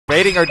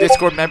Rating our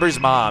Discord members'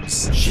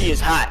 moms. She is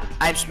hot.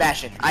 I'm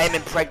smashing. I am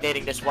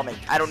impregnating this woman.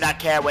 I do not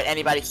care what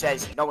anybody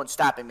says. No one's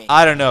stopping me.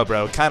 I don't know,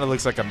 bro. Kind of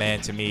looks like a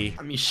man to me.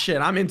 I mean, shit,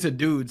 I'm into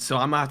dudes, so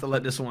I'm gonna have to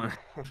let this one.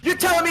 You're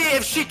telling me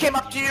if she came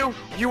up to you,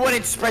 you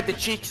wouldn't spread the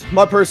cheeks?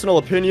 My personal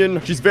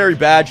opinion, she's very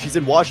bad. She's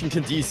in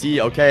Washington, D.C.,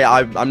 okay?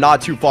 I'm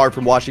not too far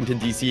from Washington,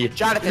 D.C.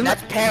 Jonathan,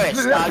 that's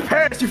Paris, dog.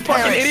 Paris, you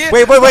fucking idiot.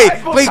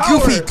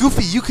 Wait,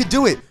 Goofy, you could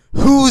do it.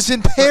 Who's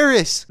in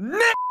Paris?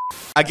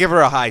 I give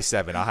her a high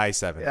 7,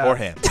 Yeah. or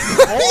him.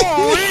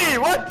 Holy,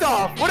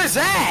 what is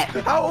that?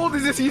 How old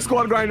is this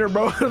yeSquad grinder,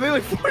 bro? Are they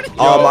like 40?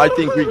 I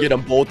think we get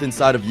them both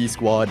inside of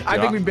yeSquad. I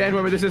think we banned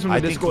whoever this is from the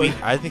Discord.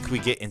 I think we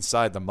get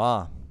inside the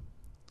mom.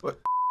 What?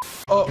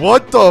 Oh,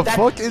 What the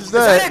fuck is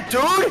that? Is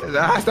that it, dude?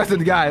 that's the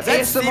guy. that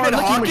ASMR Stephen licking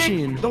Hawking?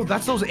 machine. No,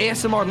 that's those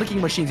ASMR licking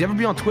machines. You ever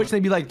be on Twitch and they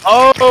be like,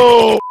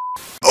 Oh!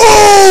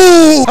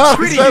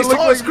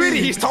 Screedy,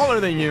 he's taller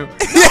than you.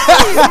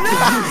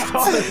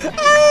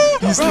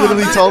 He's Bro,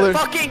 literally I'm taller.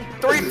 fucking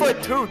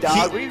 3'2",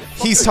 dog.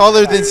 He's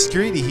taller than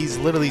Screedy. He's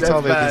literally That's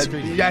taller bad. than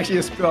Screedy. He actually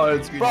is taller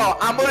than Screedy. Bro,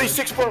 I'm only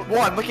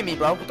 6'1". Look at me,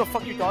 bro. What the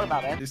fuck are you talking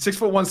about, man?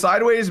 6'1"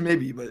 sideways,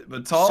 maybe,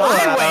 but tall.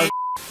 Sideways?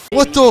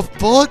 What the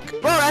fuck?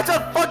 Bro, that's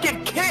a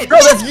fucking kid. Bro,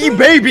 that's ye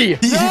baby.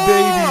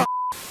 No!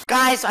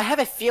 Guys, I have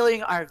a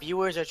feeling our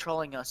viewers are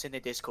trolling us in the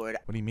Discord.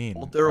 What do you mean?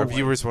 they're Our away.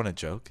 viewers want a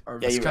joke? Yeah,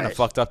 It's you're kind of right.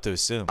 fucked up to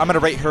assume. I'm gonna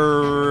rate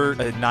her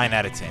a 9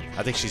 out of 10.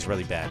 I think she's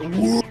really bad.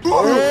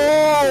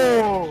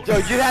 Oh! Yo,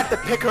 you have to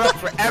pick her up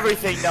for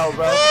everything, though,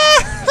 bro.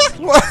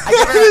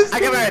 I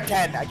give her a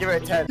 10. I give her a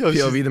 10. Yo,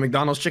 she's- POV, the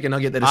McDonald's chicken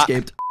nugget that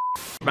escaped.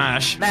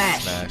 Smash.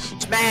 Smash. Smash.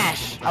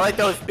 Smash. I like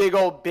those big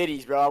old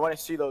bitties, bro. I want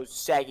to see those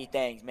saggy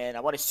things, man.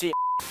 I want to see it.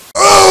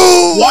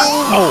 Oh!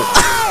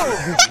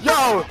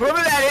 Yo,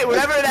 whoever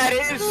that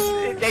is,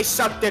 they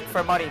suck dick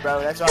for money,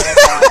 bro. That's all I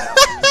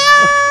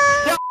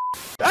know.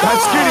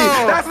 That's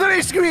Screedy. That's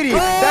literally Screedy.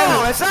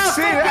 That's not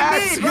See, fucking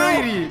that's me, bro.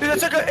 Screedy. Dude,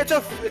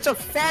 it's a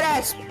fat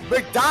ass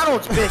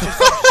McDonald's bitch or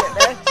some shit,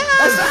 man.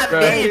 That's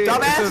not me,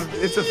 dumbass.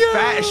 It's a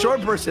fat,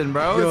 short person,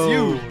 bro. It's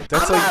you.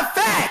 That's I'm like. not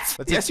fat.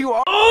 That's Yes, you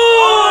are.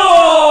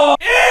 Oh!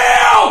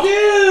 Ew!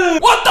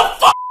 Dude! What the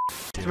fuck?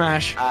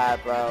 Smash.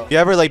 Bro. You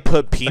ever like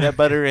put peanut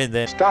butter and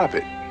then? Stop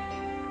it.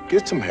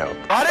 Get some help.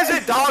 Why does a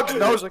dog's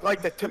nose look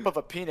like the tip of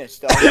a penis,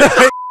 though?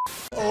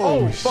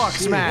 Oh, fuck.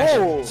 Smash.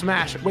 Whoa.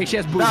 Smash. Wait, she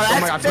has boobs. No, Oh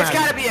my god, there's smash.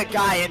 gotta be a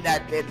guy in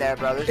there,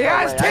 bro. There's He no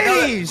has way.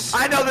 titties.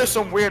 I know there's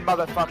some weird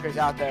motherfuckers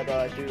out there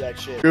that do that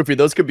shit. Goofy,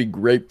 those could be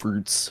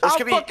grapefruits. This I'll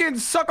could be. fucking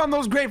suck on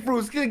those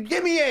grapefruits.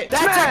 Give me it.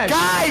 That's Smash. a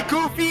guy,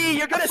 Goofy.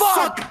 You're gonna Fuck.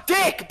 suck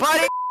dick,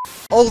 buddy.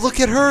 Oh, look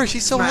at her.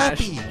 She's so Smash.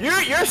 happy.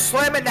 You're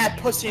slamming that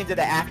pussy into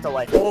the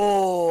afterlife.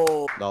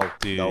 Oh. No,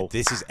 Dude, no.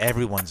 this is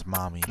everyone's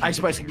mommy. Ice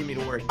Spice can give me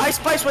the word. Ice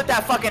Spice with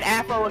that fucking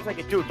afro looks like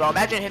a dude, bro.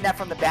 Imagine hitting that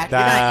from the back. No,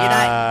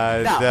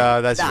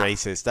 that's no.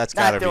 racist. That's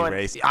Not gotta be doing-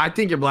 racist. I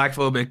think you're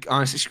blackphobic,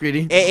 honestly,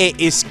 Screedy. Hey,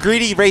 is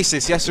Screedy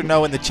racist? Yes or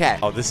no in the chat?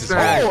 Oh, this is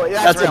Smash. hard. Oh,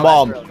 yeah, That's a real,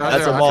 mom. real.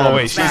 That's a real. mom. Oh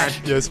wait,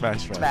 Smash. she's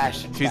smash.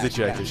 Smash. She's Smash.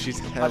 attractive. She's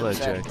hella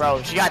 100%. attractive.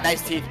 Bro, she got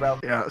nice teeth, bro.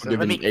 Yeah. Give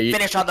Let it me an 8.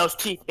 finish on those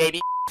teeth,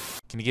 baby.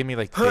 Can you give me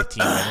like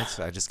 15 minutes?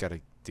 I just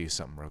gotta do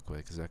something real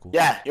quick. Is that cool?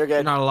 Yeah, you're You're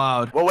good. not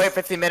allowed. We'll wait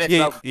 15 minutes,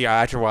 Yeah, bro. yeah.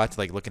 After watch,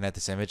 like looking at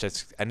this image,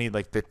 I need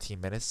like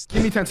 15 minutes.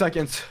 Give me 10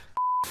 seconds.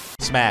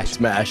 Smash.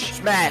 Smash.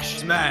 Smash.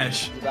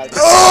 Smash.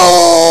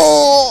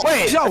 Oh!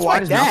 Wait, Yo, that's why my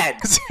does dad.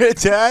 Is your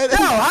dad? No,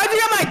 how'd you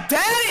get my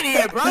dad in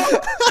here, bro?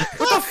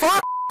 What the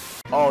fuck?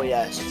 Oh,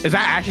 yes. Is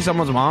that actually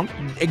someone's mom?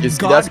 Yes,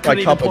 God that's my couldn't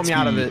even cup pull of me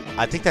out of tea. it.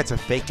 I think that's a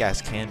fake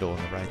ass candle on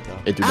the right though.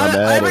 It do Out not of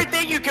matter.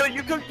 everything you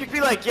could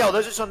be like, yo,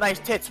 those are some nice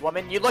tits,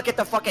 woman. You look at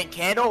the fucking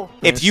candle.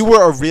 If you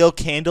were a real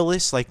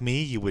candleist like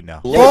me, you would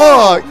know.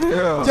 Fuck!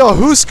 Yeah. Yo,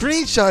 who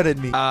screenshotted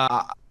me?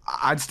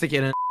 I'd stick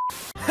it in.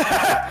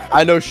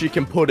 I know she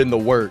can put in the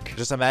work.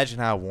 Just imagine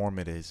how warm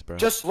it is, bro.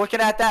 Just looking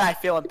at that, I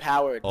feel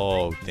empowered.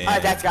 Oh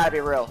damn. That's gotta be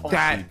real. Oh,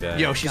 That,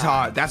 yo, she's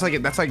hot. That's like.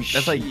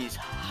 she's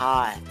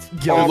hot.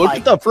 Yo, Oh look my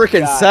at the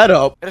freaking God.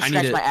 setup. I'm I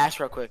gonna need scratch it. my ass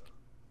real quick.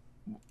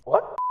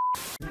 What?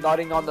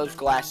 Nutting on those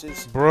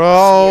glasses.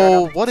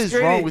 Bro, what is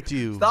Screedy. wrong with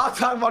you? Stop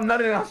talking about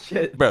nutting on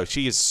shit. Bro,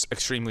 she is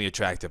extremely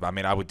attractive. I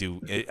mean, I would do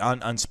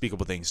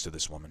unspeakable things to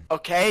this woman.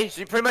 Okay,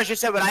 so you pretty much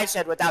just said what I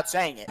said without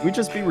saying it. Can we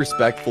just be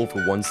respectful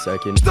for 1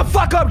 second? Shut the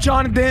fuck up,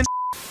 Jonathan.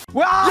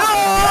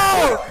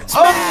 Wow. Yo!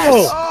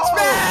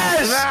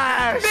 Smash!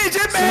 Smash!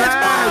 Midget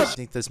I man's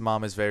think this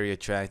mom is very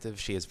attractive.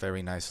 She has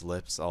very nice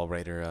lips. I'll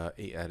rate her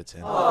 8 out of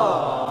 10.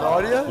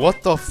 mom!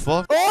 What the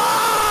fuck?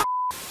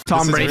 Tom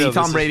This is Brady. real,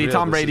 Tom this is Brady. real,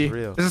 Tom this is Brady.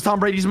 real. This is Tom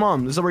Brady's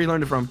mom. This is where you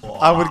learned it from.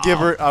 I would give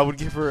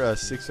her a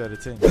 6 out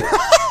of 10.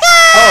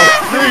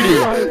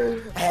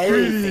 Hey,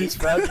 face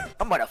fuck.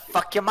 I'm gonna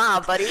fuck your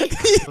mom, buddy.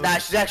 Nah,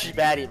 she's actually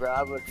baddie, bro.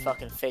 I would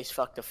fucking face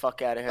fuck the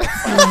fuck out of her.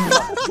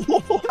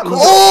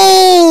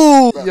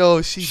 Oh!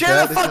 Yo, She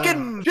has a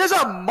fucking, she has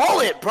a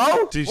mullet,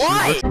 bro. Dude,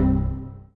 Why?